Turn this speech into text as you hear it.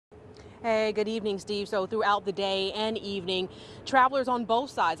Hey, good evening, Steve. So throughout the day and evening, travelers on both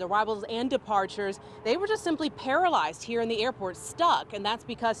sides, arrivals and departures, they were just simply paralyzed here in the airport, stuck. And that's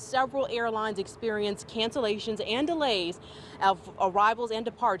because several airlines experienced cancellations and delays of arrivals and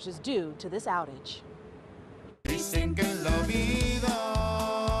departures due to this outage.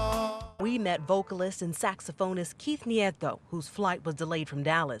 We met vocalist and saxophonist Keith Nieto, whose flight was delayed from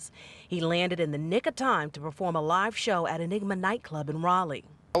Dallas. He landed in the nick of time to perform a live show at Enigma nightclub in Raleigh.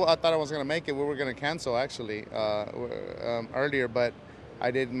 I thought I was going to make it. We were going to cancel actually earlier, but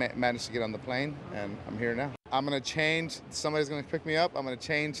I did manage to get on the plane, and I'm here now. I'm going to change. Somebody's going to pick me up. I'm going to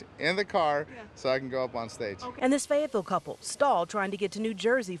change in the car so I can go up on stage. Okay. And this Fayetteville couple stalled trying to get to New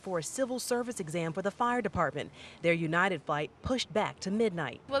Jersey for a civil service exam for the fire department. Their United flight pushed back to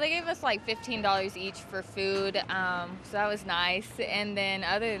midnight. Well, they gave us like $15 each for food, so that was nice. And then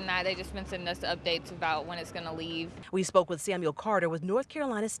other than that, they just been sending us updates about when it's going to leave. We spoke with Samuel Carter with North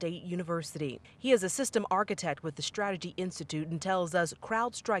Carolina State University. He is a system architect with the Strategy Institute and tells us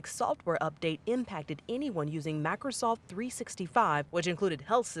Crowdstrike software update impacted anyone using Microsoft 365, which included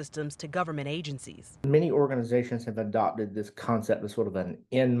health systems to government agencies. Many organizations have adopted this concept of sort of an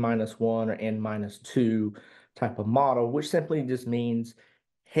N-1 or N-2 type of model, which simply just means,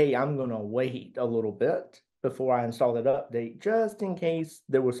 hey, I'm going to wait a little bit before I install that update, just in case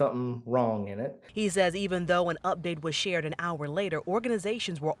there was something wrong in it. He says even though an update was shared an hour later,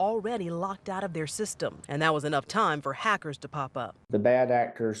 organizations were already locked out of their system, and that was enough time for hackers to pop up. The bad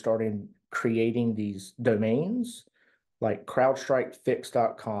actors started creating these domains like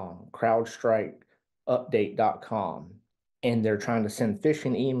CrowdstrikeFix.com, CrowdstrikeUpdate.com, and they're trying to send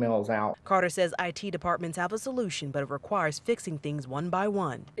phishing emails out. Carter says IT departments have a solution, but it requires fixing things one by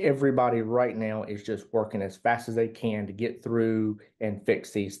one. Everybody right now is just working as fast as they can to get through and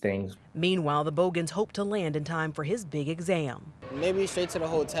fix these things. Meanwhile, the Bogans hope to land in time for his big exam. Maybe straight to the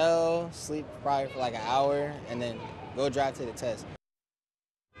hotel, sleep probably for like an hour, and then go drive to the test.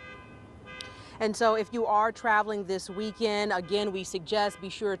 And so if you are traveling this weekend, again, we suggest be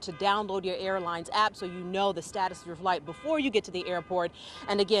sure to download your airline's app so you know the status of your flight before you get to the airport.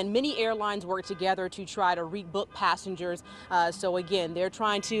 And again, many airlines work together to try to rebook passengers. So again, they're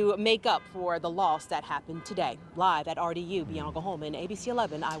trying to make up for the loss that happened today. Live at RDU, Bianca Holman, ABC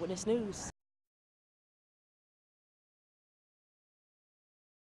 11 Eyewitness News.